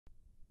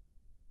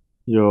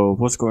Yo,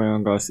 what's going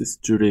on guys, it's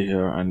Juti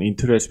here, and in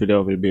today's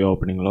video we'll be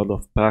opening a lot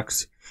of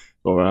packs.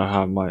 So I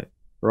have my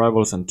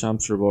Rivals and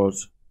Champs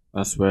rewards,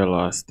 as well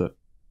as the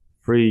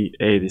free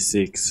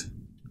 86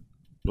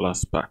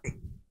 plus pack.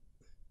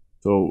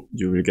 So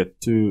you will get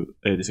 2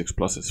 86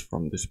 pluses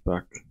from this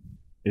pack.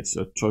 It's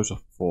a choice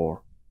of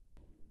 4.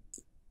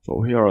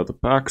 So here are the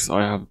packs.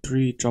 I have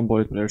 3 Jumbo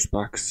Elite Players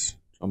packs,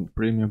 Jumbo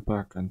Premium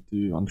pack, and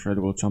 2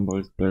 untradeable Jumbo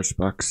Elite Players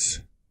packs,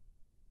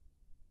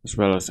 as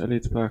well as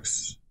Elite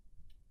packs.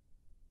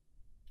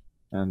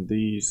 And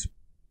these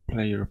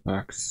player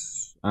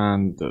packs,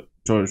 and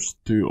choice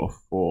 2 of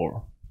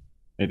 4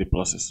 80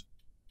 pluses.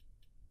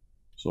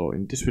 So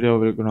in this video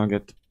we're gonna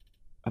get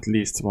at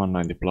least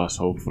 190 plus,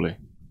 hopefully.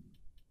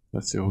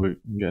 Let's see who we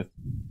can get.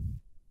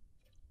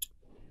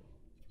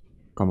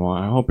 Come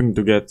on, I'm hoping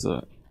to get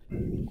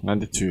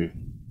 92,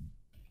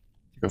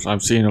 because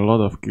I've seen a lot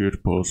of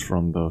good pulls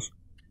from those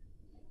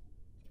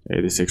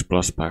 86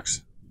 plus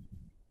packs.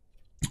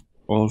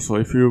 Also,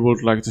 if you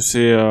would like to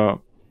see a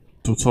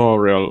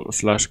tutorial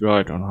slash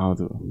guide on how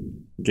to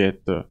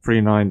get the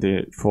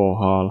 394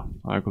 hull,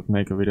 I could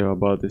make a video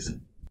about this,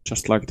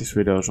 just like this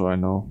video, so I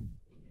know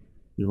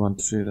you want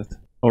to see that.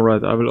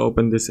 Alright, I will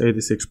open this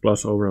 86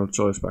 plus overall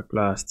choice pack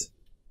last.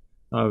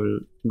 I will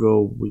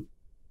go with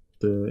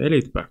the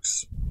elite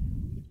packs.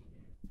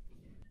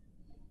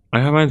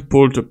 I haven't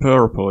pulled the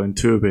purple in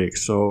 2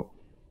 weeks, so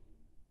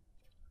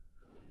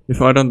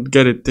if I don't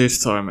get it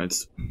this time,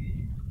 it's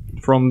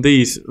from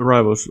these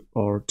rivals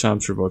or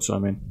champs rewards. I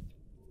mean,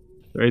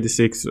 the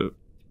 86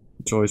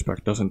 choice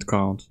pack doesn't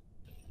count.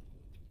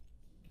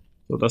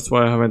 So that's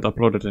why I haven't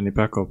uploaded any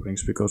pack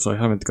openings, because I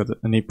haven't got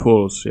any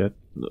pulls yet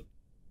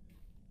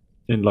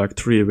in like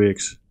 3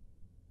 weeks.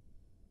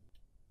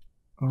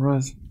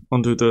 Alright,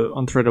 onto the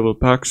untradeable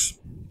packs.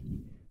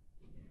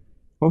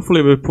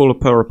 Hopefully we pull a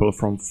purple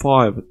from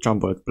 5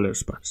 Jumbo Elite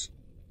Players packs.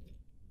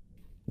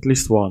 At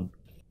least 1.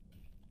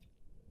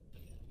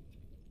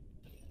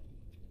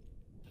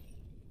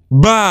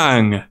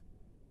 Bang!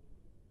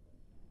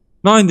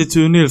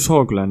 92 Nils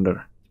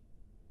Hoglander.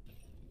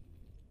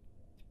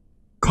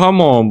 Come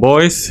on,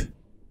 boys.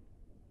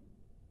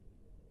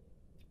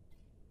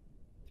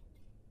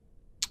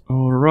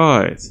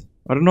 Alright.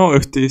 I don't know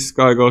if this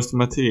guy goes to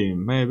my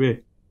team.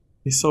 Maybe.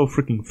 He's so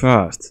freaking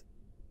fast.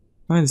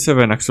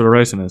 97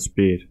 acceleration and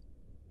speed.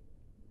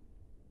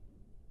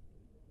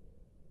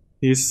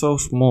 He's so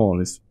small.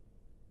 He's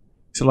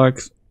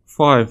like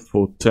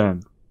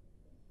 5'10".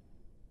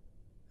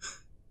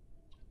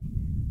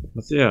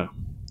 But yeah,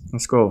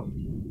 let's go.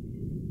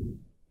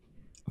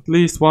 At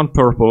least 1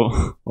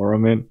 purple, or I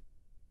mean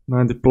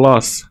 90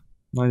 plus,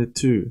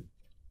 92.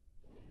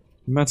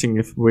 Imagine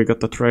if we got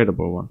the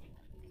tradable one.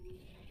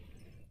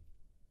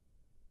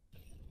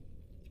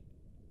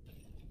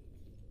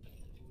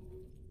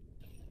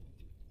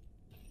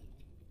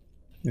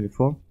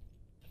 84.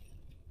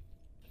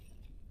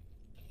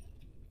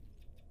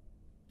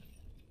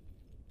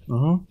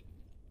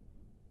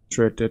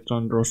 Trade that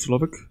on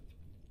Roslovic.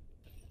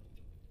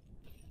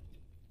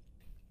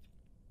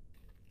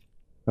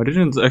 I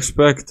didn't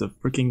expect a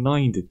freaking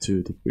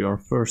 92 to be our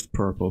first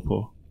purple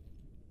pull.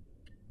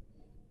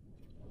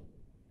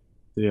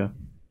 Yeah.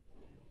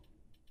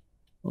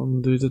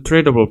 On the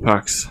tradable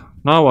packs.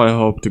 Now I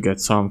hope to get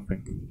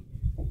something.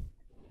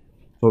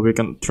 So we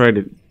can trade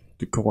it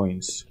to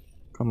coins.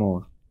 Come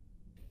on.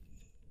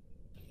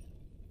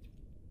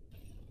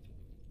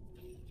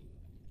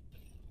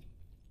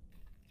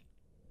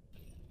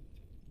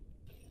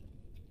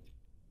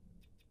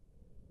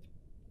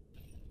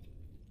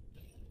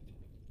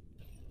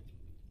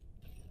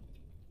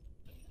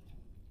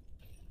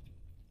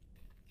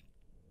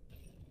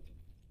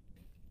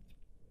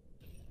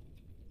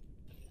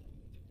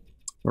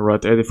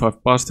 Alright,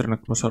 85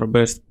 Pasternak was our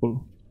best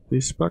pull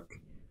this pack.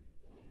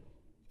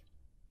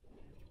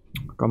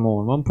 Come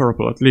on, 1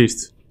 purple at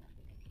least.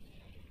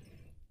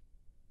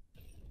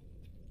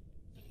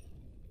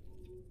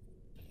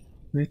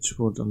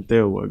 Richwood and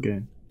Teo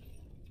again.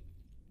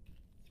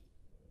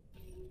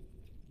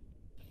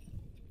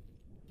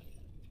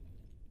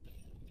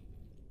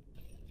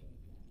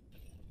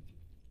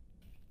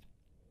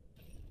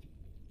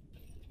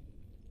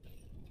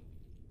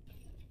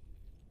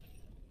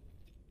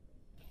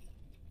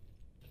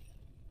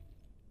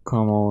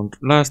 Come on,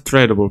 last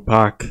tradable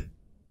pack.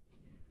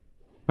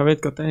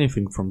 Haven't got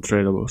anything from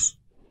tradables.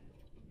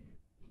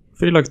 I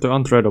feel like the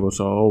untradables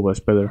are always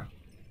better.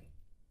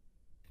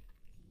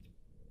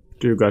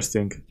 What do you guys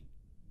think?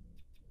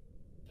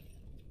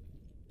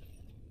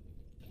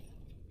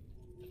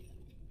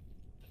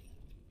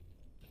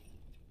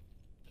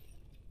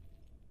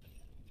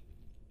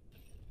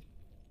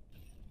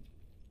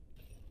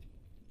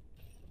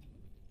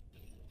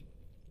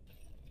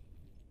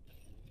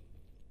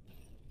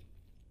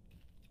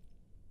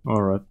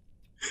 Alright.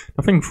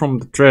 Nothing from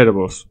the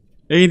tradables.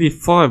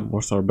 85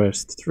 was our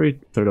best. 3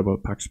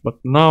 tradable packs. But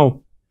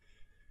now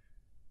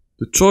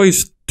the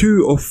choice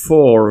 2 of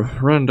 4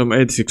 random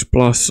 86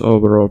 plus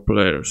overall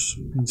players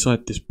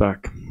inside this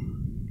pack.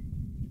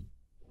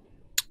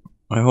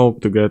 I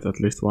hope to get at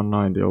least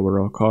 190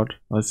 overall card.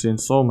 I've seen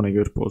so many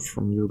good pulls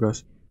from you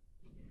guys.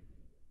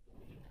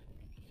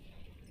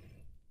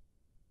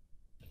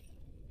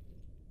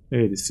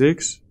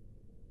 $86.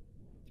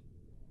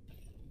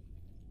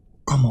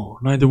 Come on,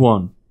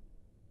 91.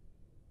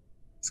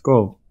 Let's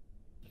go.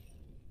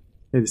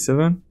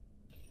 87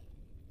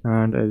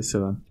 and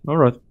 87.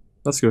 Alright,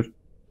 that's good.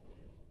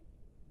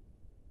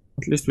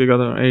 At least we got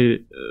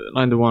an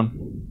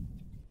 91.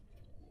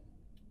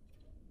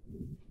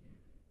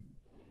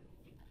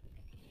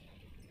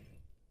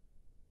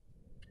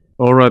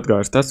 Alright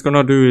guys, that's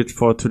gonna do it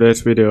for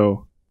today's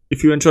video.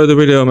 If you enjoyed the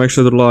video, make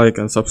sure to like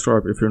and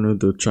subscribe if you're new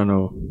to the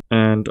channel.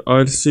 And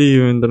I'll see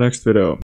you in the next video.